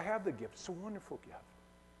 I have the gift. It's a wonderful gift.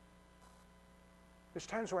 There's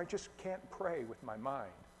times where I just can't pray with my mind.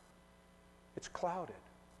 It's clouded.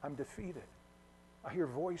 I'm defeated. I hear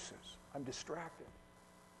voices. I'm distracted.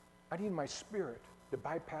 I need my spirit to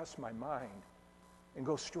bypass my mind and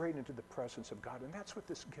go straight into the presence of God. And that's what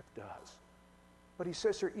this gift does. But he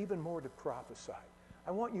says there even more to prophesy.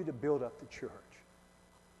 I want you to build up the church.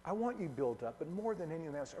 I want you built up, but more than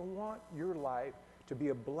anything else, I want your life to be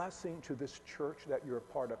a blessing to this church that you're a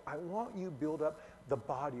part of. I want you build up the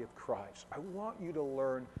body of Christ. I want you to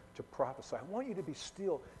learn to prophesy. I want you to be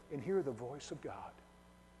still and hear the voice of God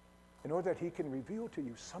in order that he can reveal to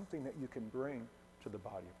you something that you can bring to the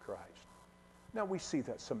body of Christ. Now, we see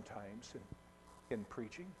that sometimes in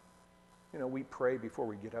preaching. You know, we pray before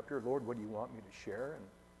we get up here, Lord, what do you want me to share?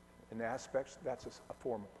 And in aspects, that's a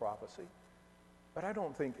form of prophecy. But I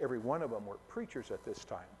don't think every one of them were preachers at this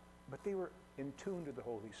time, but they were in tune to the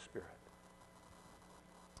Holy Spirit.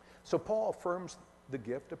 So Paul affirms the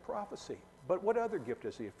gift of prophecy. But what other gift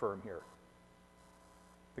does he affirm here?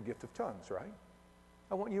 The gift of tongues, right?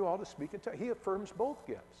 I want you all to speak in tongues. He affirms both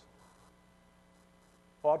gifts.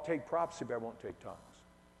 Well, I'll take prophecy, but I won't take tongues.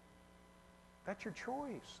 That's your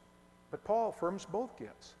choice. But Paul affirms both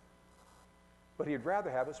gifts. But he'd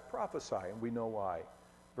rather have us prophesy, and we know why.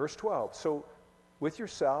 Verse 12, so with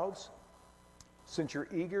yourselves, since you're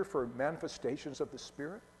eager for manifestations of the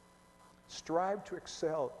Spirit, strive to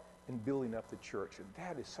excel in building up the church. And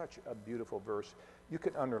that is such a beautiful verse. You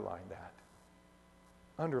can underline that.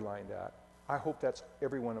 Underline that. I hope that's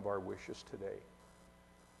every one of our wishes today.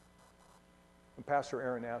 When Pastor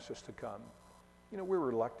Aaron asked us to come, you know, we're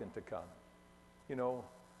reluctant to come. You know,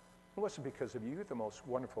 it wasn't because of you. You're the most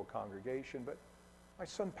wonderful congregation, but my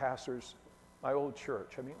son pastors my old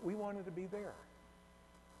church. I mean, we wanted to be there.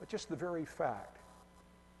 But just the very fact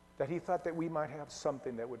that he thought that we might have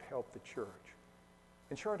something that would help the church.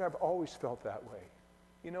 In short, I've always felt that way.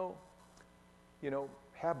 You know,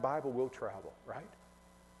 have Bible will travel, right?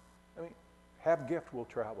 I mean, have gift will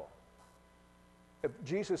travel. If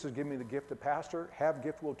Jesus has given me the gift of pastor, have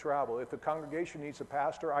gift will travel. If the congregation needs a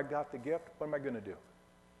pastor, I got the gift, what am I going to do?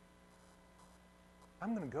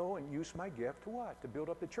 I'm going to go and use my gift to what? To build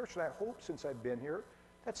up the church. And I hope since I've been here,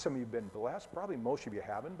 that some of you have been blessed. Probably most of you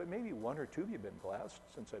haven't, but maybe one or two of you have been blessed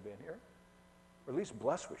since I've been here. Or at least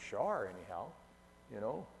blessed with Shar anyhow, you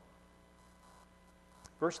know.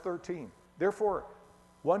 Verse 13, therefore,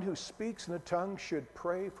 one who speaks in a tongue should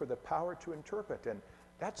pray for the power to interpret. And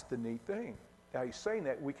that's the neat thing. Now he's saying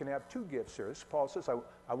that we can have two gifts here. This Paul says,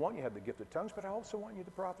 I want you to have the gift of tongues, but I also want you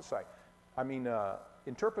to prophesy. I mean,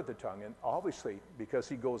 interpret the tongue. And obviously, because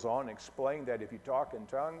he goes on and explain that if you talk in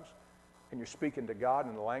tongues and you're speaking to God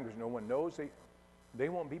in a language no one knows, they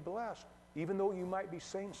won't be blessed. Even though you might be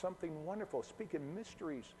saying something wonderful, speaking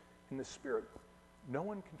mysteries in the Spirit, no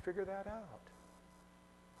one can figure that out.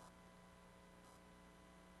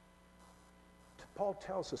 Paul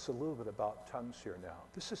tells us a little bit about tongues here now.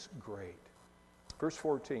 This is great. Verse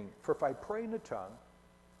 14, for if I pray in a tongue,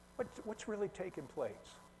 what's really taking place?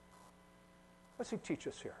 What's he teach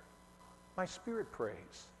us here? My spirit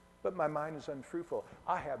prays, but my mind is unfruitful.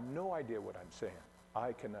 I have no idea what I'm saying.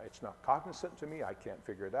 It's not cognizant to me. I can't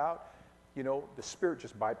figure it out. You know, the Spirit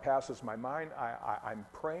just bypasses my mind. I'm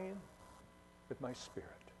praying with my spirit.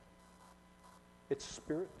 It's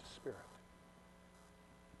spirit to spirit.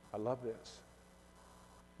 I love this.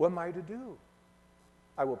 What am I to do?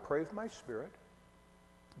 I will pray with my spirit,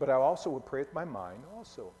 but I also will pray with my mind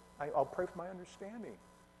also. I'll pray with my understanding.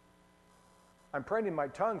 I'm praying in my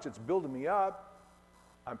tongues. It's building me up.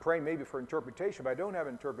 I'm praying maybe for interpretation. If I don't have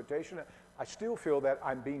interpretation, I still feel that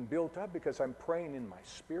I'm being built up because I'm praying in my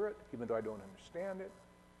spirit, even though I don't understand it.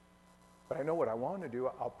 But I know what I want to do.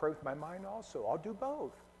 I'll pray with my mind also. I'll do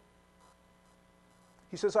both.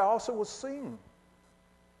 He says, I also will sing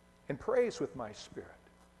and praise with my spirit.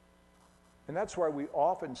 And that's why we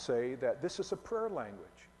often say that this is a prayer language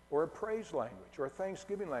or a praise language or a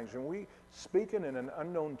thanksgiving language. And we speak in an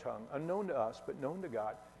unknown tongue, unknown to us, but known to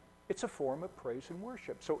God. It's a form of praise and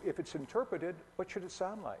worship. So if it's interpreted, what should it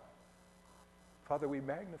sound like? Father, we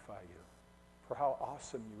magnify you for how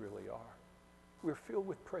awesome you really are. We're filled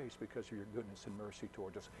with praise because of your goodness and mercy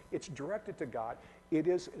towards us. It's directed to God. It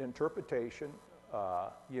is an interpretation.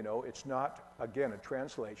 It's not, again, a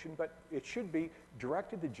translation, but it should be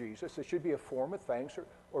directed to Jesus. It should be a form of thanks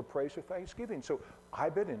or praise or thanksgiving. So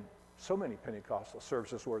I've been in so many Pentecostal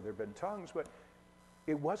services where there have been tongues, but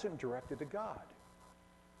it wasn't directed to God.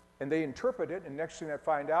 And they interpret it, and next thing I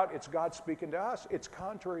find out, it's God speaking to us. It's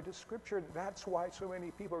contrary to Scripture. That's why so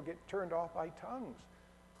many people get turned off by tongues,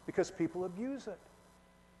 because people abuse it.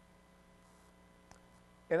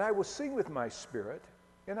 And I will sing with my spirit,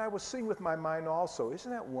 and I will sing with my mind also.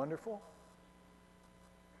 Isn't that wonderful?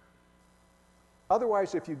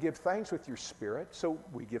 Otherwise, if you give thanks with your spirit, so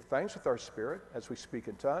we give thanks with our spirit as we speak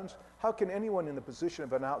in tongues, how can anyone in the position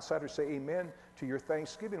of an outsider say amen to your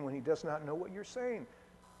thanksgiving when he does not know what you're saying?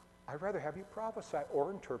 I'd rather have you prophesy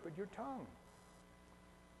or interpret your tongue.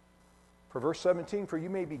 For verse 17, for you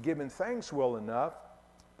may be given thanks well enough,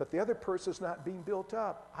 but the other person is not being built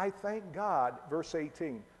up. I thank God, verse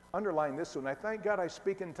 18, underline this one, I thank God I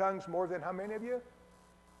speak in tongues more than how many of you?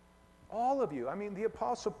 All of you. I mean, the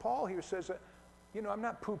Apostle Paul here says that, I'm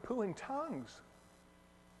not poo-pooing tongues.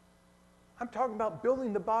 I'm talking about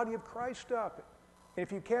building the body of Christ up. And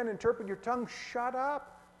if you can't interpret your tongue, shut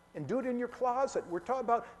up and do it in your closet. We're talking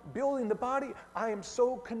about building the body. I am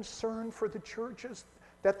so concerned for the churches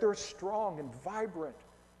that they're strong and vibrant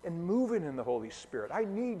and moving in the Holy Spirit. I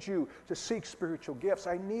need you to seek spiritual gifts.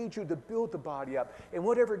 I need you to build the body up. And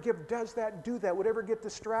whatever gift does that, do that. Whatever gift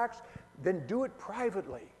distracts, then do it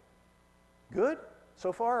privately. Good?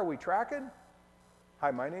 So far, are we tracking? Hi,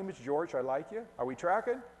 my name is George. I like you. Are we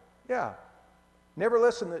tracking? Yeah.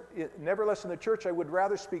 Nevertheless, in the church, I would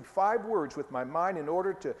rather speak 5 words with my mind in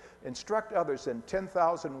order to instruct others than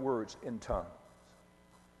 10,000 words in tongues.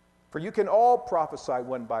 For you can all prophesy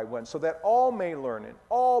one by one, so that all may learn and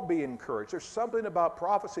all be encouraged. There's something about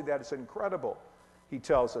prophecy that is incredible, he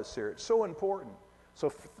tells us here. It's so important.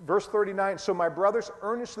 So verse 39, so my brothers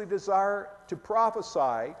earnestly desire to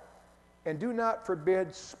prophesy, and do not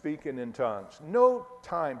forbid speaking in tongues. No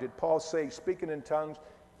time did Paul say speaking in tongues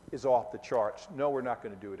is off the charts. No, we're not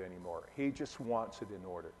going to do it anymore. He just wants it in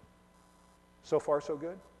order. So far, so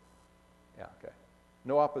good? Yeah, okay.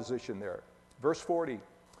 No opposition there. Verse 40,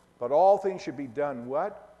 but all things should be done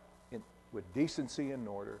what? With decency and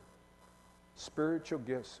order. Spiritual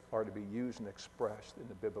gifts are to be used and expressed in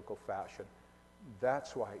the biblical fashion.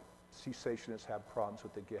 That's why cessationists have problems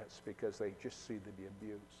with the gifts, because they just see them be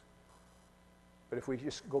abused. But if we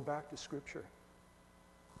just go back to Scripture,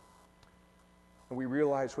 and we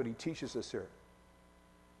realize what he teaches us here,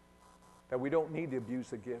 that we don't need to abuse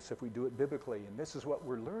the gifts if we do it biblically. And this is what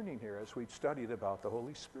we're learning here as we've studied about the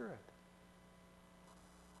Holy Spirit.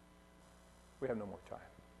 We have no more time.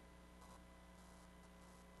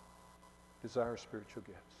 Desire spiritual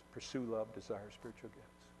gifts. Pursue love, desire spiritual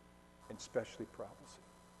gifts. And especially prophecy.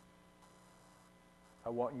 I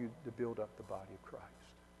want you to build up the body of Christ.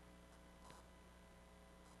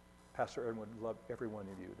 Pastor Aaron would love every one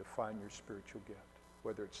of you to find your spiritual gift,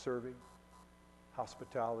 whether it's serving,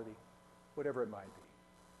 hospitality, whatever it might be.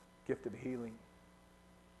 Gift of healing,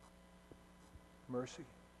 mercy.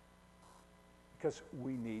 Because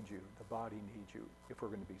we need you, the body needs you if we're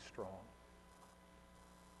going to be strong.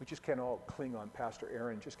 We just can't all cling on Pastor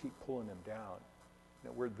Aaron and just keep pulling him down.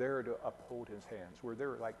 We're there to uphold his hands. We're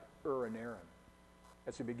there like and Aaron.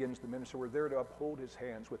 As he begins to minister, we're there to uphold his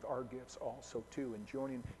hands with our gifts also too, and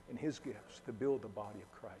joining in his gifts to build the body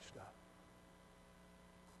of Christ up.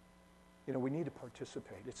 We need to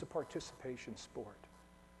participate. It's a participation sport.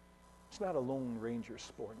 It's not a Lone Ranger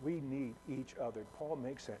sport. We need each other. Paul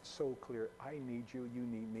makes that so clear. I need you. You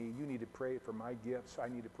need me. You need to pray for my gifts. I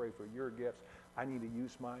need to pray for your gifts. I need to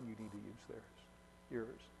use mine. You need to use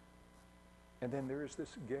yours. And then there is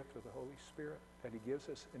this gift of the Holy Spirit that he gives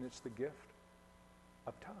us, and it's the gift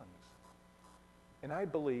of tongues. And I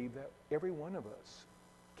believe that every one of us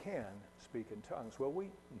can speak in tongues. Will we?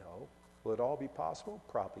 No. Will it all be possible?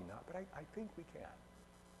 Probably not, but I think we can.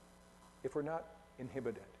 If we're not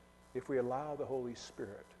inhibited, if we allow the Holy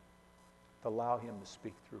Spirit to allow him to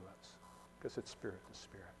speak through us, because it's spirit to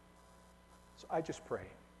spirit. So I just pray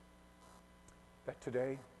that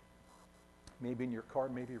today, maybe in your car,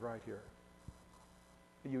 maybe right here,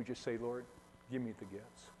 you would just say, Lord, give me the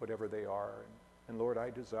gifts, whatever they are. And Lord,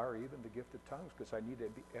 I desire even the gift of tongues because I need to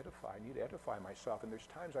be edified. I need to edify myself. And there's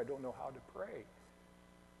times I don't know how to pray.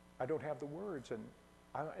 I don't have the words, and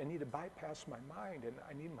I need to bypass my mind, and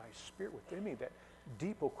I need my spirit within me. That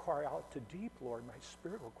deep will cry out to deep, Lord. My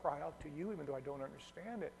spirit will cry out to you even though I don't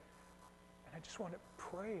understand it. And I just want to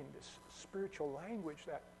pray in this spiritual language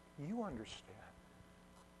that you understand.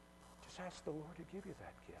 Just ask the Lord to give you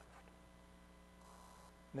that gift.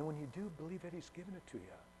 And then when you do, believe that he's given it to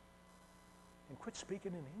you. And quit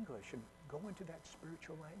speaking in English and go into that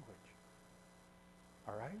spiritual language.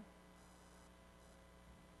 All right?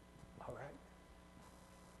 All right.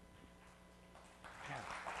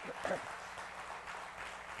 Yeah.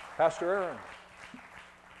 Pastor Aaron.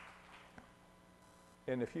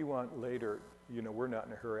 And if you want later, we're not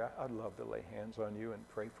in a hurry. I'd love to lay hands on you and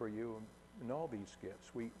pray for you and all these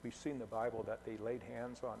gifts. We've seen in the Bible that they laid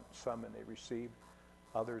hands on some and they received.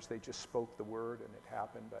 Others, they just spoke the word and it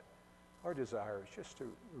happened. But our desire is just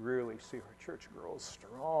to really see our church grow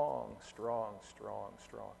strong, strong, strong,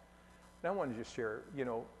 strong. And I want to just share,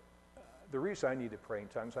 the reason I need to pray in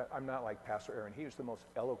tongues, I'm not like Pastor Aaron. He is the most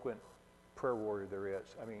eloquent prayer warrior there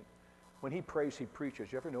is. I mean, when he prays, he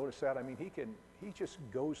preaches. You ever notice that? I mean, he just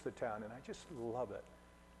goes to town, and I just love it.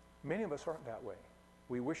 Many of us aren't that way.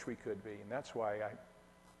 We wish we could be, and that's why I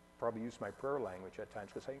probably use my prayer language at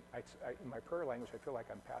times, because in my prayer language, I feel like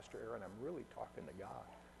I'm Pastor Aaron. I'm really talking to God.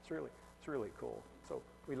 It's really cool. So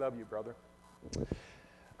we love you, brother.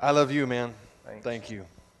 I love you, man. Thanks. Thank you.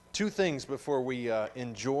 Two things before we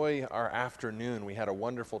enjoy our afternoon. We had a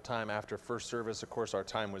wonderful time after first service. Of course, our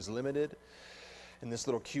time was limited in this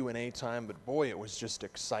little Q&A time, but boy, it was just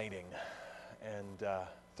exciting and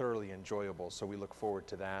thoroughly enjoyable. So we look forward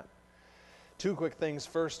to that. Two quick things.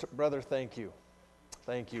 First, brother, thank you.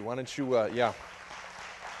 Thank you. Why don't you,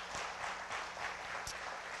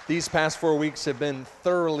 These past 4 weeks have been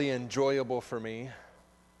thoroughly enjoyable for me.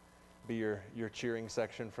 Be your cheering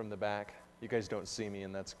section from the back. You guys don't see me,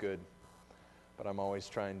 and that's good. But I'm always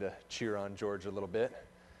trying to cheer on George a little bit.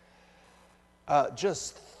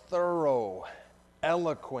 Just thorough,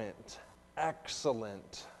 eloquent,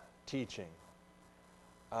 excellent teaching.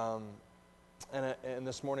 And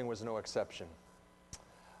this morning was no exception.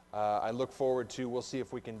 I look forward to, we'll see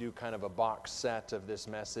if we can do kind of a box set of this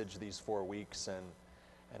message these 4 weeks and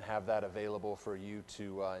have that available for you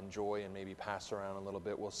to enjoy and maybe pass around a little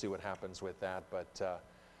bit. We'll see what happens with that. But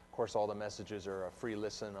of course, all the messages are a free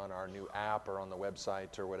listen on our new app or on the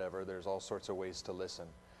website or whatever. There's all sorts of ways to listen.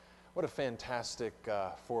 What a fantastic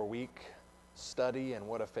 4-week study, and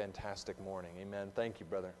what a fantastic morning. Amen. Thank you,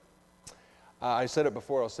 brother. I said it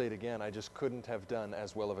before, I'll say it again. I just couldn't have done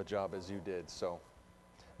as well of a job as you did. So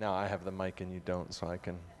now I have the mic and you don't, so I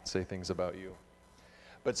can say things about you.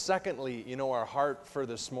 But secondly, our heart for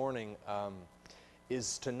this morning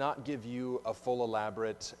is to not give you a full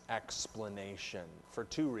elaborate explanation for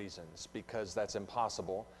two reasons. Because that's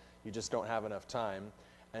impossible. You just don't have enough time.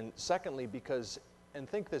 And secondly, because, and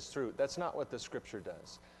think this through, that's not what the Scripture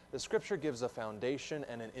does. The Scripture gives a foundation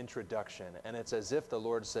and an introduction. And it's as if the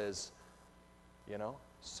Lord says,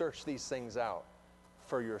 search these things out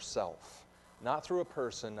for yourself. Not through a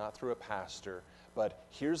person, not through a pastor, but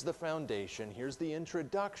here's the foundation, here's the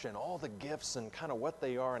introduction, all the gifts and kind of what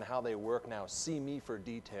they are and how they work. Now see me for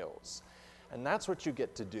details. And that's what you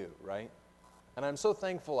get to do, right? And I'm so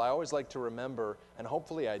thankful. I always like to remember, and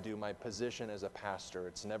hopefully I do, my position as a pastor.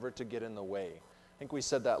 It's never to get in the way. I think we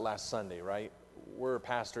said that last Sunday, right? We're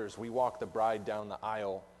pastors. We walk the bride down the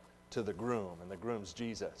aisle to the groom, and the groom's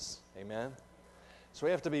Jesus. Amen? So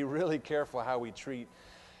we have to be really careful how we treat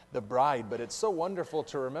the bride, but it's so wonderful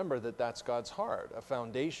to remember that that's God's heart, a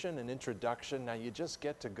foundation, an introduction. Now you just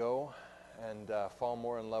get to go and fall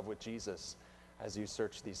more in love with Jesus as you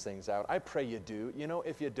search these things out. I pray you do.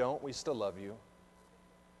 If you don't, we still love you.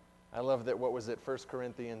 I love that, 1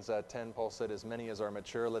 Corinthians 10, Paul said, as many as are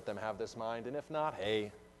mature, let them have this mind, and if not,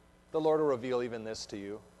 hey, the Lord will reveal even this to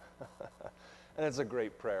you. And it's a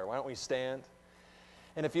great prayer. Why don't we stand?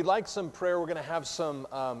 And if you'd like some prayer, we're going to have some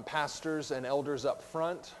pastors and elders up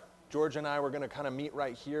front. George and I, we're going to kind of meet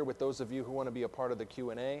right here with those of you who want to be a part of the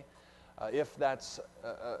Q&A.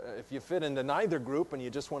 If you fit into neither group and you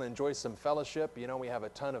just want to enjoy some fellowship, you know, we have a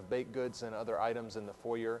ton of baked goods and other items in the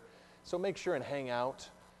foyer. So make sure and hang out.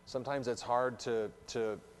 Sometimes it's hard to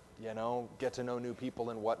you know, get to know new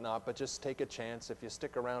people and whatnot, but just take a chance. If you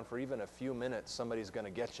stick around for even a few minutes, somebody's going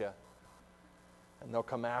to get you, and they'll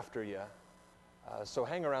come after you. So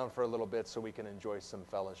hang around for a little bit so we can enjoy some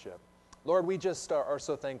fellowship. Lord, we just are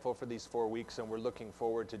so thankful for these 4 weeks, and we're looking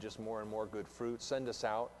forward to just more and more good fruit. Send us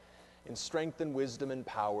out in strength and wisdom and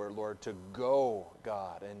power, Lord, to go,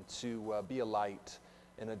 God, and to be a light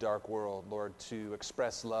in a dark world, Lord, to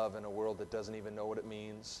express love in a world that doesn't even know what it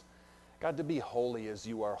means. God, to be holy as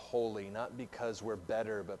you are holy, not because we're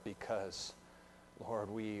better, but because,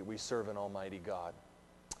 Lord, we serve an almighty God.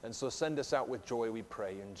 And so send us out with joy, we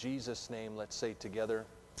pray. In Jesus' name, let's say together,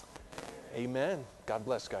 amen. God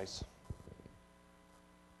bless, guys.